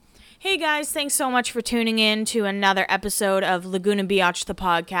Hey guys, thanks so much for tuning in to another episode of Laguna Biatch the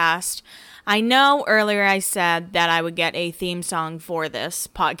podcast. I know earlier I said that I would get a theme song for this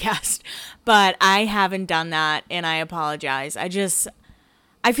podcast, but I haven't done that and I apologize.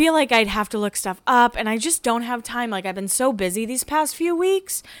 I feel like I'd have to look stuff up and I just don't have time. Like I've been so busy these past few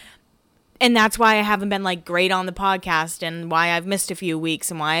weeks. And that's why I haven't been great on the podcast and why I've missed a few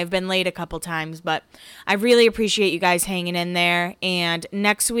weeks and why I've been late a couple times. But I really appreciate you guys hanging in there. And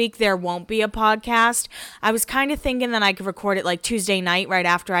next week there won't be a podcast. I was kind of thinking that I could record it Tuesday night right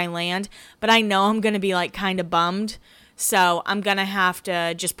after I land. But I know I'm going to be kind of bummed. So I'm going to have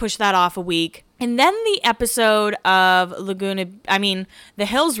to just push that off a week. And then the episode of the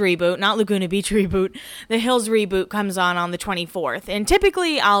Hills reboot, not Laguna Beach reboot, the Hills reboot comes on the 24th. And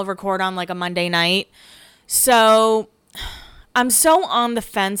typically I'll record on a Monday night. So I'm so on the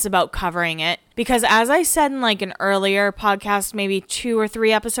fence about covering it. Because as I said in an earlier podcast, maybe 2 or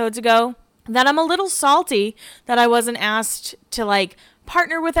 3 episodes ago, that I'm a little salty that I wasn't asked to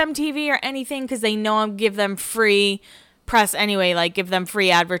partner with MTV or anything because they know I'll give them free press anyway, give them free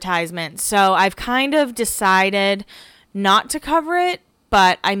advertisement. So I've kind of decided not to cover it,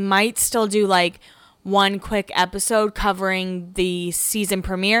 but I might still do one quick episode covering the season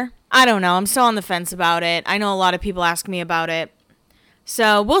premiere. I don't know. I'm still on the fence about it. I know a lot of people ask me about it.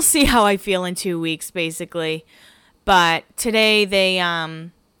 So we'll see how I feel in 2 weeks, basically. But today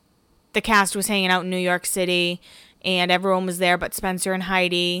the cast was hanging out in New York City and everyone was there but Spencer and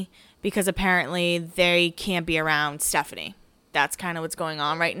Heidi, because apparently they can't be around Stephanie. That's kind of what's going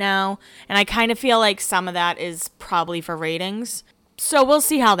on right now. And I kind of feel like some of that is probably for ratings. So we'll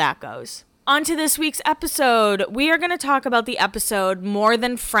see how that goes. On to this week's episode. We are going to talk about the episode More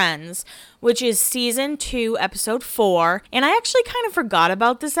Than Friends, which is season 2, episode 4. And I actually kind of forgot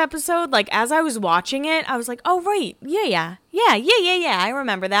about this episode. As I was watching it, I was like, oh, right. Yeah. I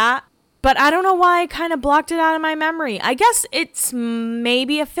remember that. But I don't know why I kind of blocked it out of my memory. I guess it's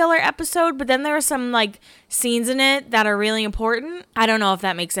maybe a filler episode, but then there are some scenes in it that are really important. I don't know if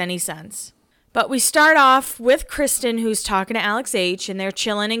that makes any sense. But we start off with Kristen, who's talking to Alex H, and they're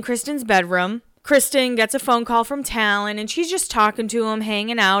chilling in Kristen's bedroom. Kristen gets a phone call from Talon, and she's just talking to him,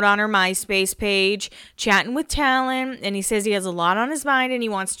 hanging out on her MySpace page, chatting with Talon, and he says he has a lot on his mind and he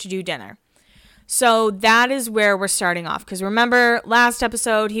wants to do dinner. So that is where we're starting off. Because remember, last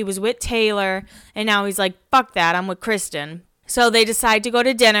episode, he was with Taylor. And now he's like, fuck that, I'm with Kristen. So they decide to go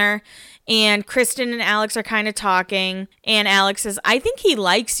to dinner. And Kristen and Alex are kind of talking. And Alex says, I think he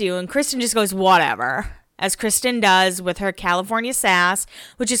likes you. And Kristen just goes, whatever. As Kristen does with her California sass.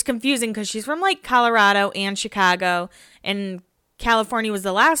 Which is confusing because she's from Colorado and Chicago. And California was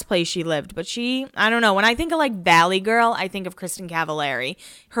the last place she lived, but I don't know. When I think of Valley Girl, I think of Kristen Cavallari.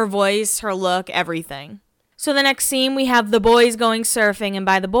 Her voice, her look, everything. So the next scene, we have the boys going surfing, and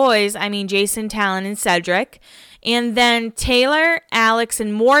by the boys, I mean Jason, Talon, and Cedric. And then Taylor, Alex,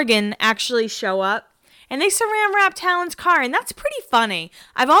 and Morgan actually show up, and they saran wrap Talon's car, and that's pretty funny.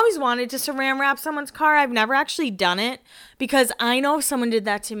 I've always wanted to saran wrap someone's car. I've never actually done it, because I know if someone did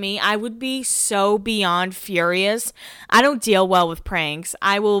that to me, I would be so beyond furious. I don't deal well with pranks.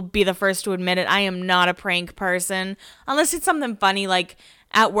 I will be the first to admit it. I am not a prank person, unless it's something funny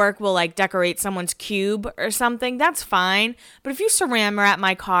at work we'll decorate someone's cube or something. That's fine. But if you saran wrap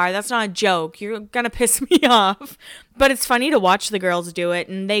my car, that's not a joke. You're gonna piss me off. But it's funny to watch the girls do it.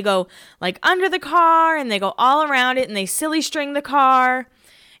 And they go under the car and they go all around it and they silly string the car.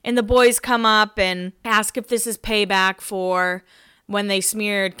 And the boys come up and ask if this is payback for when they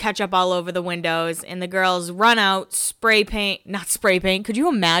smeared ketchup all over the windows, and the girls run out, not spray paint. Could you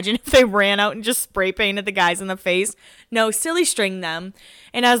imagine if they ran out and just spray painted the guys in the face? No, silly string them.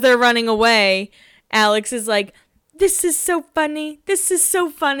 And as they're running away, Alex is like, this is so funny. This is so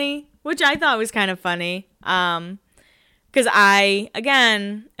funny, which I thought was kind of funny. Because I,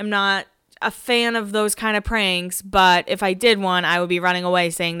 again, am not a fan of those kind of pranks, but if I did one, I would be running away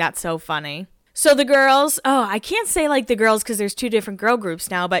saying that's so funny. So the girls, I can't say the girls because there's 2 different girl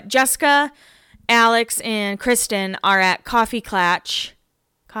groups now, but Jessica, Alex, and Kristen are at Coffee Clatch.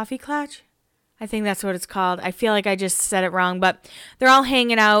 Coffee Clatch? I think that's what it's called. I feel like I just said it wrong, but they're all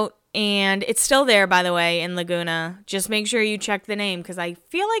hanging out, and it's still there, by the way, in Laguna. Just make sure you check the name because I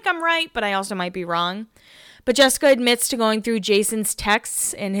feel like I'm right, but I also might be wrong. But Jessica admits to going through Jason's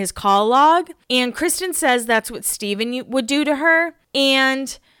texts in his call log, and Kristen says that's what Steven would do to her,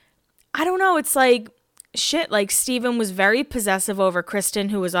 and I don't know, it's shit, Steven was very possessive over Kristen,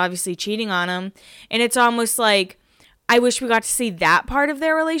 who was obviously cheating on him, and it's almost I wish we got to see that part of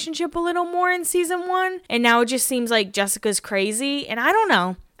their relationship a little more in season 1, and now it just seems like Jessica's crazy, and I don't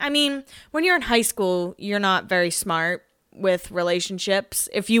know. I mean, when you're in high school, you're not very smart, with relationships.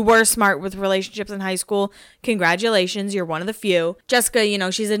 If you were smart with relationships in high school, congratulations, you're one of the few.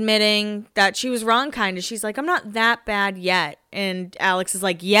 Jessica, she's admitting that she was wrong kind of. She's like, I'm not that bad yet. And Alex is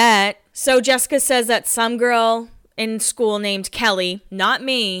like, yet. So Jessica says that some girl in school named Kelly, not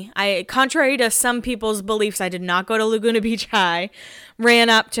me, contrary to some people's beliefs, I did not go to Laguna Beach High, ran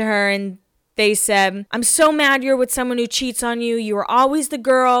up to her and they said, I'm so mad you're with someone who cheats on you. You were always the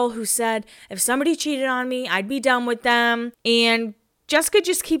girl who said, if somebody cheated on me, I'd be done with them. And Jessica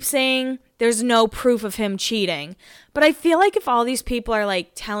just keeps saying there's no proof of him cheating. But I feel like if all these people are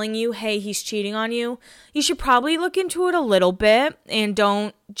like telling you, hey, he's cheating on you, you should probably look into it a little bit and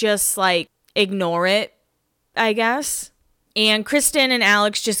don't just like ignore it, I guess. And Kristen and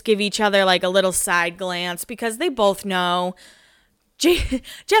Alex just give each other like a little side glance because they both know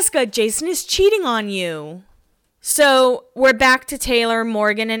Jessica, Jason is cheating on you. So we're back to Taylor,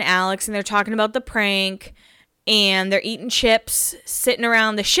 Morgan, and Alex, and they're talking about the prank, and they're eating chips, sitting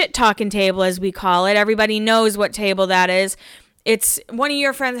around the shit-talking table, as we call it. Everybody knows what table that is. It's one of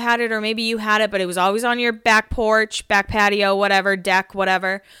your friends had it, or maybe you had it, but it was always on your back porch, back patio, whatever, deck,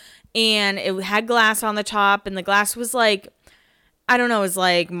 whatever. And it had glass on the top, and the glass was like, I don't know, it was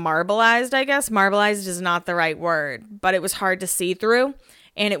like marbleized, I guess. Marbleized is not the right word, but it was hard to see through.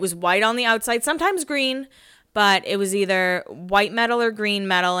 And it was white on the outside, sometimes green, but it was either white metal or green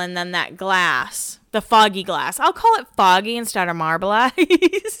metal. And then that glass, the foggy glass. I'll call it foggy instead of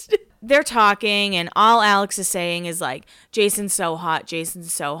marbleized. They're talking, and all Alex is saying is like, Jason's so hot,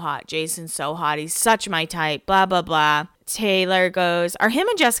 Jason's so hot, Jason's so hot. He's such my type, blah, blah, blah. Taylor goes, are him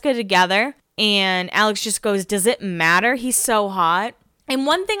and Jessica together? And Alex just goes, does it matter? He's so hot. And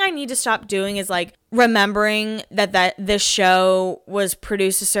one thing I need to stop doing is like remembering that this show was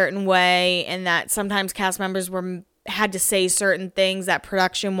produced a certain way and that sometimes cast members had to say certain things that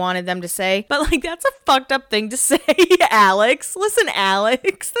production wanted them to say. But like, that's a fucked up thing to say, Alex. Listen,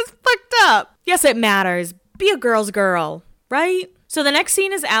 Alex, that's fucked up. Yes, it matters. Be a girl's girl, right? So the next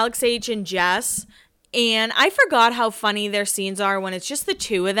scene is Alex H and Jess. And I forgot how funny their scenes are when it's just the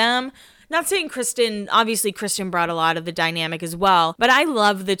two of them. Not saying Kristen, obviously Kristen brought a lot of the dynamic as well, but I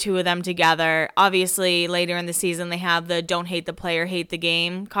love the two of them together. Obviously, later in the season, they have the don't hate the player, hate the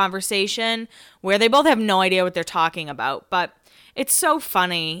game conversation where they both have no idea what they're talking about, but it's so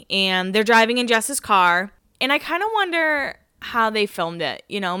funny. And they're driving in Jess's car, and I kind of wonder how they filmed it.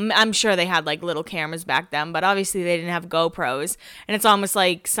 I'm sure they had like little cameras back then, but obviously they didn't have GoPros, and it's almost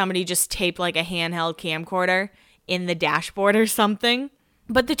like somebody just taped like a handheld camcorder in the dashboard or something.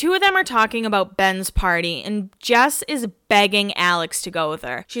 But the two of them are talking about Ben's party, and Jess is begging Alex to go with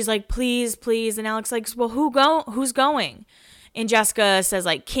her. She's like, please, please. And Alex like, well, who's going? And Jessica says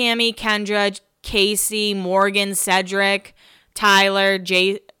like Cammie, Kendra, Casey, Morgan, Cedric, Tyler,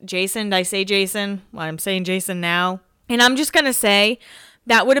 Jason. Did I say Jason? Well, I'm saying Jason now. And I'm just going to say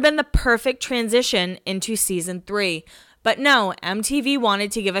that would have been the perfect transition into season 3. But no, MTV wanted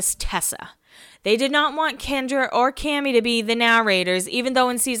to give us Tessa. They did not want Kendra or Cammie to be the narrators, even though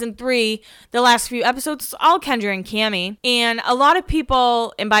in season 3, the last few episodes, it's all Kendra and Cammie. And a lot of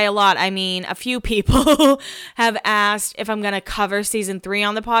people, and by a lot, I mean a few people, have asked if I'm going to cover season 3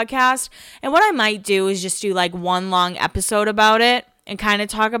 on the podcast. And what I might do is just do like one long episode about it and kind of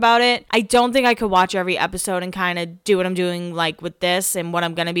talk about it. I don't think I could watch every episode and kind of do what I'm doing like with this and what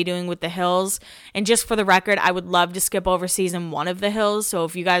I'm going to be doing with The Hills. And just for the record, I would love to skip over season 1 of The Hills. So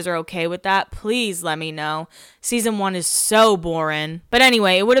if you guys are okay with that, please let me know. Season 1 is so boring. But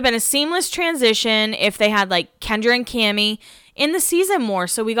anyway, it would have been a seamless transition if they had like Kendra and Cammie in the season more,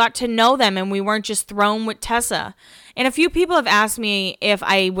 so we got to know them and we weren't just thrown with Tessa. And a few people have asked me if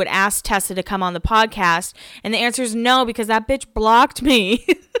I would ask Tessa to come on the podcast, and the answer is no, because that bitch blocked me.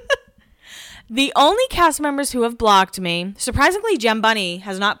 The only cast members who have blocked me, surprisingly, Jem Bunny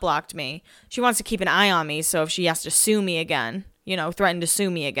has not blocked me. She wants to keep an eye on me, so if she has to sue me again, threaten to sue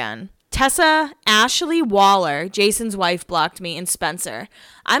me again. Tessa, Ashley Waller, Jason's wife, blocked me, and Spencer.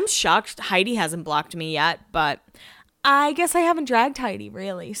 I'm shocked Heidi hasn't blocked me yet, but I guess I haven't dragged Heidi,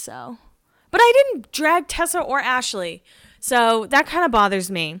 really, so. But I didn't drag Tessa or Ashley, so that kind of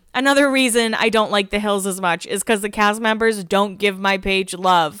bothers me. Another reason I don't like The Hills as much is because the cast members don't give my page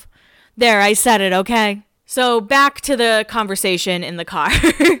love. There, I said it, okay? So back to the conversation in the car.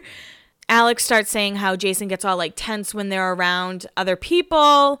 Alex starts saying how Jason gets all like tense when they're around other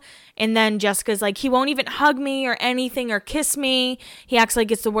people. And then Jessica's like, he won't even hug me or anything or kiss me. He acts like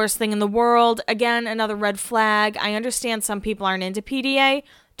it's the worst thing in the world. Again, another red flag. I understand some people aren't into PDA.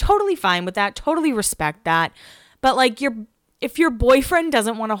 Totally fine with that. Totally respect that. But like if your boyfriend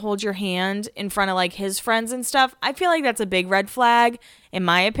doesn't want to hold your hand in front of like his friends and stuff, I feel like that's a big red flag in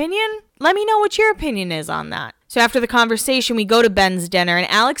my opinion. Let me know what your opinion is on that. So after the conversation, we go to Ben's dinner, and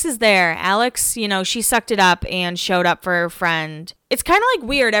Alex is there. Alex, she sucked it up and showed up for her friend. It's kind of like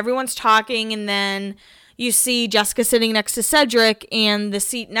weird. Everyone's talking, and then you see Jessica sitting next to Cedric, and the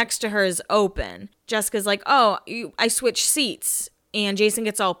seat next to her is open. Jessica's like, oh, I switched seats, and Jason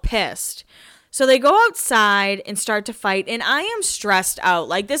gets all pissed. So they go outside and start to fight, and I am stressed out.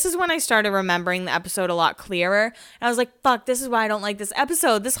 Like, this is when I started remembering the episode a lot clearer. And I was like, fuck, this is why I don't like this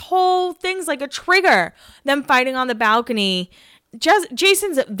episode. This whole thing's like a trigger. Them fighting on the balcony.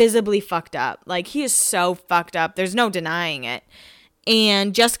 Jason's visibly fucked up. Like, he is so fucked up. There's no denying it.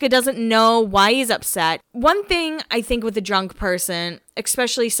 And Jessica doesn't know why he's upset. One thing I think with a drunk person,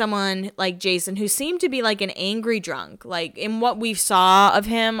 especially someone like Jason, who seemed to be like an angry drunk, like in what we saw of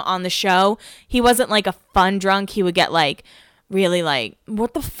him on the show, he wasn't like a fun drunk. He would get like really like,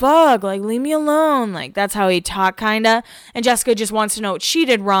 what the fuck? Like, leave me alone. Like, that's how he talked kind of. And Jessica just wants to know what she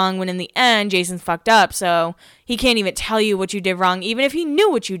did wrong, when in the end, Jason's fucked up. So he can't even tell you what you did wrong, even if he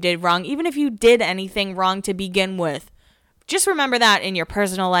knew what you did wrong, even if you did anything wrong to begin with. Just remember that in your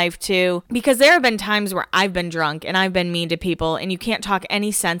personal life too, because there have been times where I've been drunk and I've been mean to people and you can't talk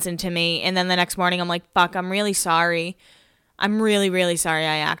any sense into me. And then the next morning I'm like, fuck, I'm really sorry. I'm really, really sorry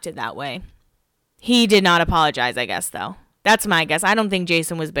I acted that way. He did not apologize, I guess, though. That's my guess. I don't think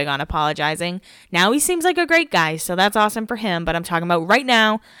Jason was big on apologizing. Now he seems like a great guy, so that's awesome for him. But I'm talking about right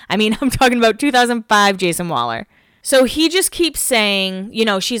now. I'm talking about 2005 Jason Waller. So he just keeps saying,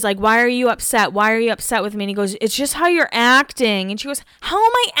 she's like, why are you upset? Why are you upset with me? And he goes, it's just how you're acting. And she goes, how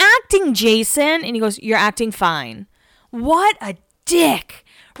am I acting, Jason? And he goes, you're acting fine. What a dick,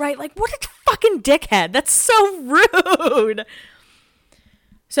 right? Like, what a fucking dickhead. That's so rude.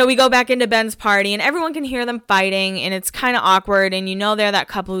 So we go back into Ben's party, and everyone can hear them fighting, and it's kind of awkward, and they're that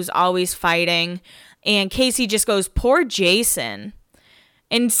couple who's always fighting. And Casey just goes, poor Jason.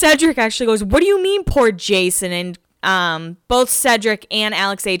 And Cedric actually goes, what do you mean, poor Jason? And both Cedric and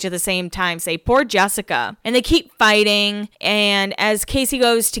Alex H at the same time say, poor Jessica. And they keep fighting. And as Casey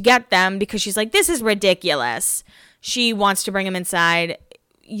goes to get them, because she's like, this is ridiculous, she wants to bring him inside.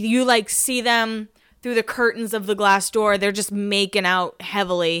 You see them through the curtains of the glass door. They're just making out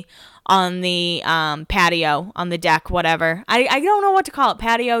heavily on the patio, on the deck, whatever. I don't know what to call it.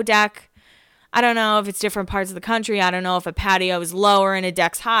 Patio, deck. I don't know if it's different parts of the country. I don't know if a patio is lower and a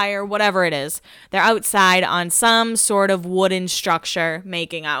deck's higher, whatever it is. They're outside on some sort of wooden structure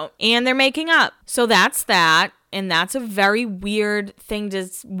making out. And they're making up. So that's that. And that's a very weird thing to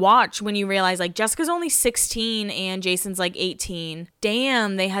watch when you realize, like, Jessica's only 16 and Jason's like 18.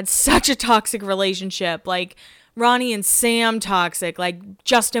 Damn, they had such a toxic relationship. Like, Ronnie and Sam toxic. Like,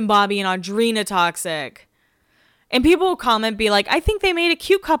 Justin, Bobby, and Audrina toxic. And people will comment, be like, I think they made a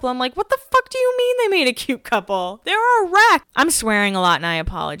cute couple. I'm like, what the fuck do you mean they made a cute couple? They're a wreck. I'm swearing a lot and I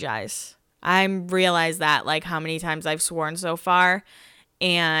apologize. I realize that, like, how many times I've sworn so far.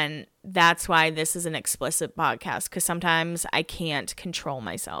 And that's why this is an explicit podcast, because sometimes I can't control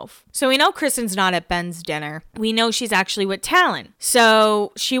myself. So we know Kristen's not at Ben's dinner. We know she's actually with Talon.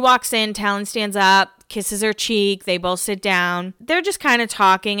 So she walks in, Talon stands up, kisses her cheek. They both sit down. They're just kind of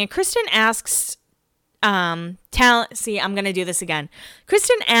talking. And Kristen asks Talon, see, I'm going to do this again.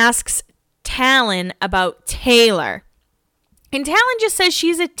 Kristen asks Talon about Taylor. And Talon just says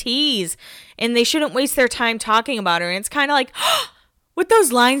she's a tease and they shouldn't waste their time talking about her. And it's kind of like, with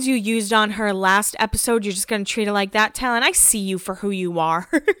those lines you used on her last episode, you're just going to treat her like that? Talon, I see you for who you are.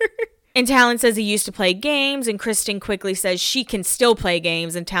 And Talon says he used to play games, and Kristen quickly says she can still play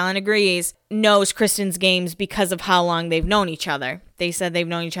games, and Talon agrees, knows Kristen's games because of how long they've known each other. They said they've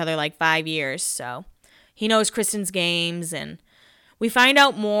known each other like 5 years, so he knows Kristen's games, and we find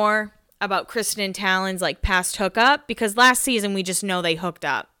out more about Kristen and Talon's like past hookup, because last season we just know they hooked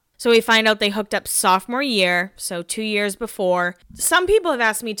up. So we find out they hooked up sophomore year, so 2 years before. Some people have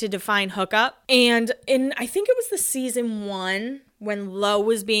asked me to define hookup, and I think it was the season 1 when Lo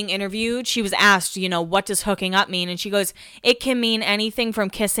was being interviewed, she was asked, what does hooking up mean? And she goes, it can mean anything from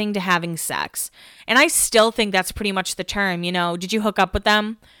kissing to having sex. And I still think that's pretty much the term, did you hook up with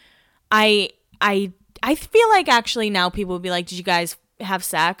them? I feel like actually now people would be like, did you guys have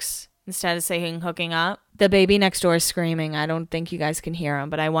sex? Instead of saying hooking up. The baby next door is screaming. I don't think you guys can hear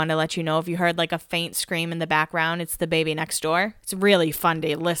him, but I want to let you know if you heard like a faint scream in the background, it's the baby next door. It's really fun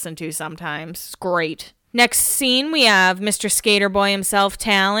to listen to sometimes. It's great. Next scene, we have Mr. Skater Boy himself,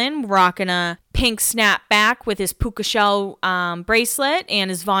 Talon, rocking a pink snapback with his puka shell bracelet and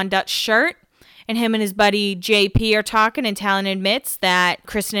his Von Dutch shirt. And him and his buddy JP are talking, and Talon admits that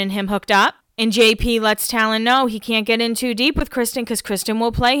Kristen and him hooked up. And JP lets Talon know he can't get in too deep with Kristen because Kristen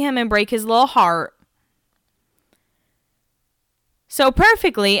will play him and break his little heart. So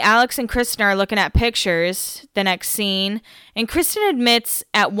perfectly, Alex and Kristen are looking at pictures, the next scene, and Kristen admits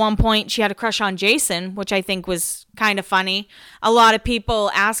at one point she had a crush on Jason, which I think was kind of funny. A lot of people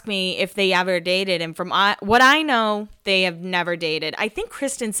ask me if they ever dated, and from what I know, they have never dated. I think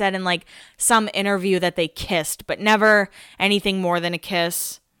Kristen said in like some interview that they kissed, but never anything more than a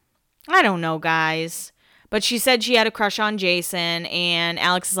kiss. I don't know, guys. But she said she had a crush on Jason, and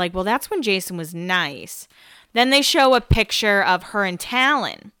Alex is like, well, that's when Jason was nice. Then they show a picture of her and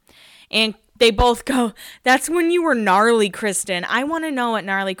Talon. And they both go, that's when you were gnarly, Kristen. I want to know what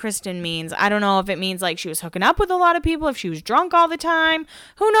gnarly Kristen means. I don't know if it means like she was hooking up with a lot of people, if she was drunk all the time.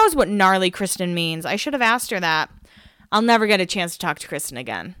 Who knows what gnarly Kristen means? I should have asked her that. I'll never get a chance to talk to Kristen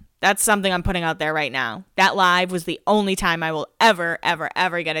again. That's something I'm putting out there right now. That live was the only time I will ever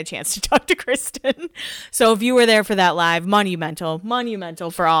get a chance to talk to Kristen. So if you were there for that live, monumental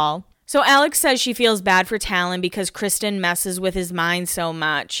for all. So Alex says she feels bad for Talon because Kristen messes with his mind so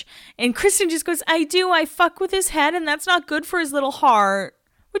much. And Kristen just goes, I fuck with his head and that's not good for his little heart.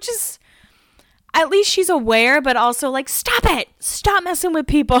 Which is, at least she's aware, but also like, stop it. Stop messing with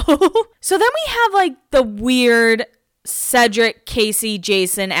people. So then we have like the weird Cedric, Casey,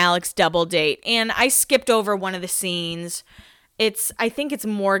 Jason, Alex double date. And I skipped over one of the scenes. I think it's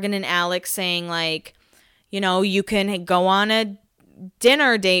Morgan and Alex saying like, you can go on a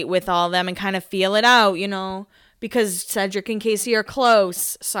dinner date with all of them and kind of feel it out, because Cedric and Casey are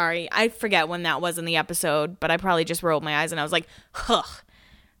close. Sorry, I forget when that was in the episode, but I probably just rolled my eyes and I was like,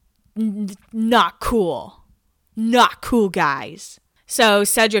 not cool, guys. So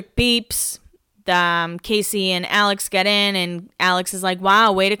Cedric beeps, Casey and Alex get in and Alex is like,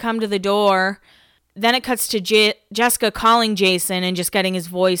 wow, way to come to the door. Then it cuts to Jessica calling Jason and just getting his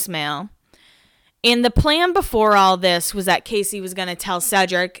voicemail. And the plan before all this was that Casey was going to tell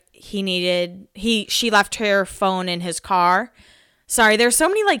Cedric she left her phone in his car. Sorry, there's so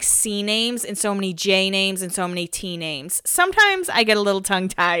many like C names and so many J names and so many T names. Sometimes I get a little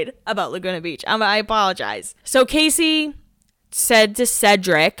tongue-tied about Laguna Beach. I apologize. So Casey said to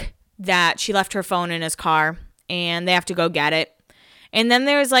Cedric that she left her phone in his car and they have to go get it. And then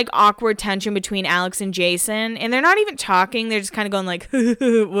there's like awkward tension between Alex and Jason. And they're not even talking. They're just kind of going like,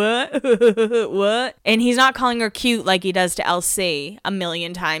 what? What? And he's not calling her cute like he does to LC a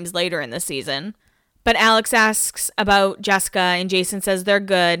million times later in the season. But Alex asks about Jessica and Jason says they're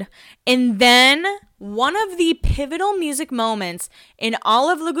good. And then one of the pivotal music moments in all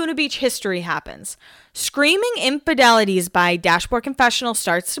of Laguna Beach history happens. Screaming Infidelities by Dashboard Confessional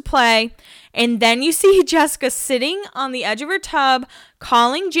starts to play. And then you see Jessica sitting on the edge of her tub,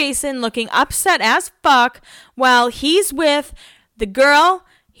 calling Jason, looking upset as fuck, while he's with the girl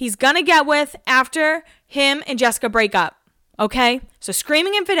he's gonna get with after him and Jessica break up. Okay? So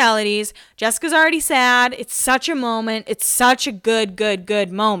Screaming Infidelities. Jessica's already sad. It's such a moment. It's such a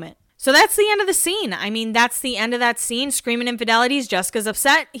good moment. So that's the end of the scene. I mean, that's the end of that scene. Screaming Infidelities. Jessica's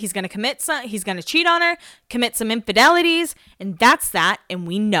upset. He's going to he's going to cheat on her, commit some infidelities, and that's that, and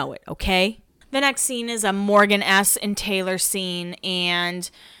we know it, okay? The next scene is a Morgan S. and Taylor scene, and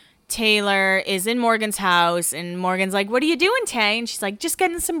Taylor is in Morgan's house, and Morgan's like, what are you doing, Tay? And she's like, just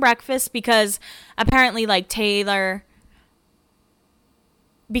getting some breakfast, because apparently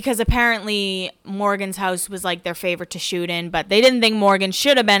Morgan's house was like their favorite to shoot in, but they didn't think Morgan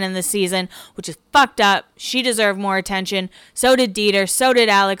should have been in the season, which is fucked up. She deserved more attention. So did Dieter. So did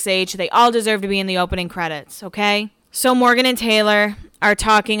Alex H. They all deserve to be in the opening credits, okay? So Morgan and Taylor are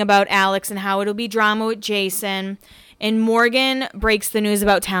talking about Alex and how it'll be drama with Jason. And Morgan breaks the news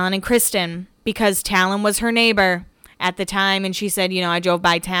about Talon and Kristen because Talon was her neighbor at the time. And she said, I drove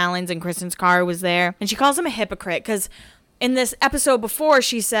by Talon's and Kristen's car was there. And she calls him a hypocrite because in this episode before,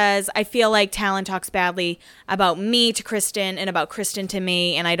 she says, I feel like Talon talks badly about me to Kristen and about Kristen to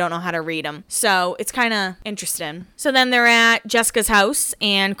me, and I don't know how to read them. So it's kind of interesting. So then they're at Jessica's house,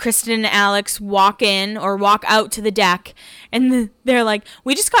 and Kristen and Alex walk out to the deck, and they're like,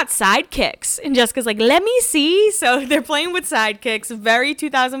 we just got sidekicks. And Jessica's like, let me see. So they're playing with sidekicks, very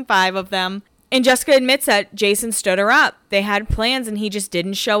 2005 of them. And Jessica admits that Jason stood her up. They had plans, and he just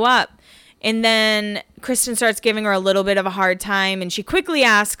didn't show up. And then Kristen starts giving her a little bit of a hard time, and she quickly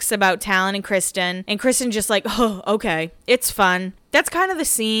asks about Talon and Kristen. And Kristen just like, oh, okay, it's fun. That's kind of the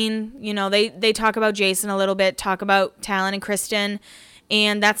scene. They talk about Jason a little bit, talk about Talon and Kristen,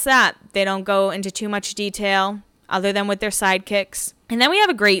 and that's that. They don't go into too much detail other than with their sidekicks. And then we have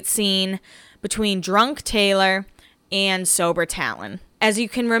a great scene between drunk Taylor and sober Talon. As you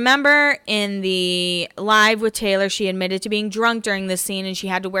can remember in the live with Taylor, she admitted to being drunk during this scene and she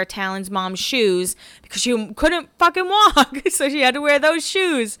had to wear Talon's mom's shoes because she couldn't fucking walk. So she had to wear those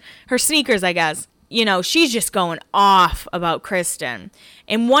shoes. Her sneakers, I guess. she's just going off about Kristen.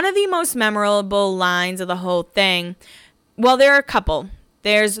 And one of the most memorable lines of the whole thing, well, there are a couple.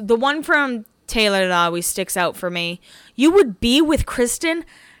 There's the one from Taylor that always sticks out for me. You would be with Kristen?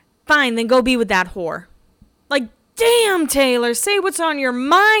 Fine, then go be with that whore. Like, damn, Taylor, say what's on your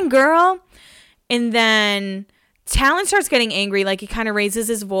mind, girl. And then Talon starts getting angry, like he kind of raises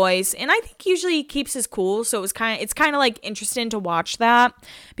his voice, and I think usually he keeps his cool, so it's kind of like interesting to watch that,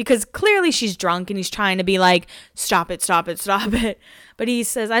 because clearly she's drunk and he's trying to be like, stop it, but he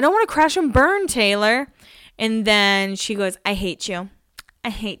says, I don't want to crash and burn, Taylor. And then she goes, I hate you,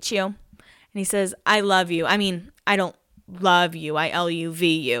 and he says, I love you. I mean, I don't love you, I love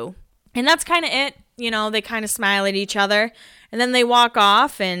you. And that's kind of it. They kind of smile at each other, and then they walk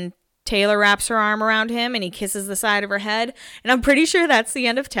off, and Taylor wraps her arm around him and he kisses the side of her head. And I'm pretty sure that's the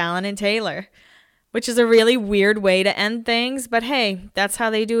end of Talon and Taylor, which is a really weird way to end things. But hey, that's how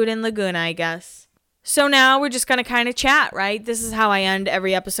they do it in Laguna, I guess. So now we're just going to kind of chat, right? This is how I end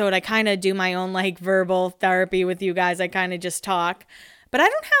every episode. I kind of do my own like verbal therapy with you guys. I kind of just talk. But I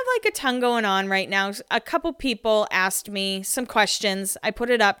don't have like a ton going on right now. A couple people asked me some questions. I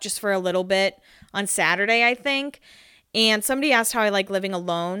put it up just for a little bit on Saturday, I think. And somebody asked how I like living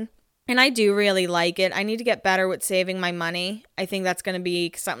alone. And I do really like it. I need to get better with saving my money. I think that's going to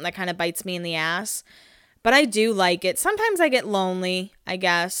be something that kind of bites me in the ass. But I do like it. Sometimes I get lonely, I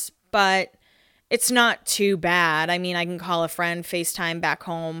guess. But it's not too bad. I mean, I can call a friend, FaceTime back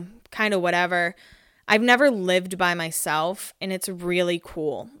home, kind of whatever. I've never lived by myself, and it's really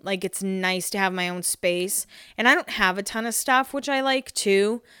cool. Like, it's nice to have my own space. And I don't have a ton of stuff, which I like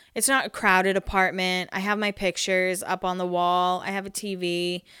too. It's not a crowded apartment. I have my pictures up on the wall. I have a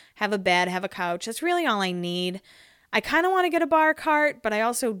TV, have a bed, have a couch. That's really all I need. I kind of want to get a bar cart, but I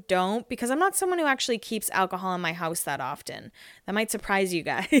also don't, because I'm not someone who actually keeps alcohol in my house that often. That might surprise you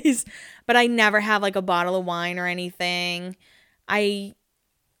guys. But I never have like a bottle of wine or anything.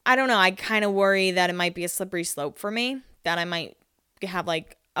 I don't know. I kind of worry that it might be a slippery slope for me, that I might have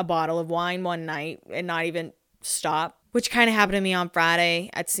like a bottle of wine one night and not even stop, which kind of happened to me on Friday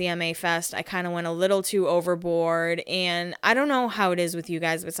at CMA Fest. I kind of went a little too overboard, and I don't know how it is with you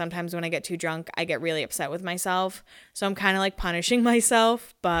guys, but sometimes when I get too drunk, I get really upset with myself. So I'm kind of like punishing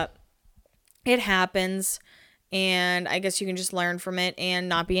myself, but it happens. And I guess you can just learn from it and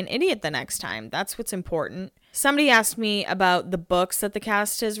not be an idiot the next time. That's what's important. Somebody asked me about the books that the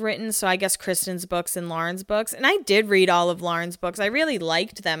cast has written. So I guess Kristen's books and Lauren's books. And I did read all of Lauren's books. I really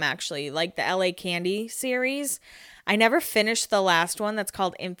liked them, actually. Like the LA Candy series. I never finished the last one that's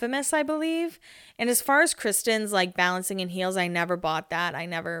called Infamous, I believe. And as far as Kristen's like Balancing in Heels, I never bought that. I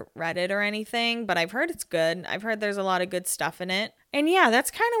never read it or anything, but I've heard it's good. I've heard there's a lot of good stuff in it. And yeah,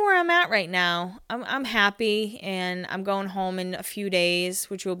 that's kind of where I'm at right now. I'm happy, and I'm going home in a few days,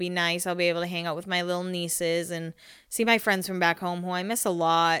 which will be nice. I'll be able to hang out with my little nieces and see my friends from back home who I miss a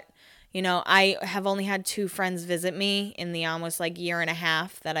lot. I have only had 2 friends visit me in the almost like year and a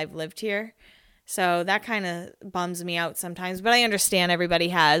half that I've lived here. So that kind of bums me out sometimes, but I understand everybody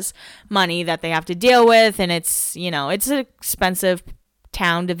has money that they have to deal with, and it's an expensive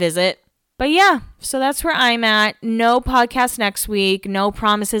town to visit. But yeah, so that's where I'm at. No podcast next week. No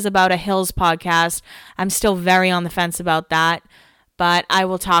promises about a Hills podcast. I'm still very on the fence about that, but I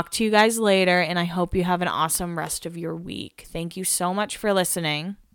will talk to you guys later, and I hope you have an awesome rest of your week. Thank you so much for listening.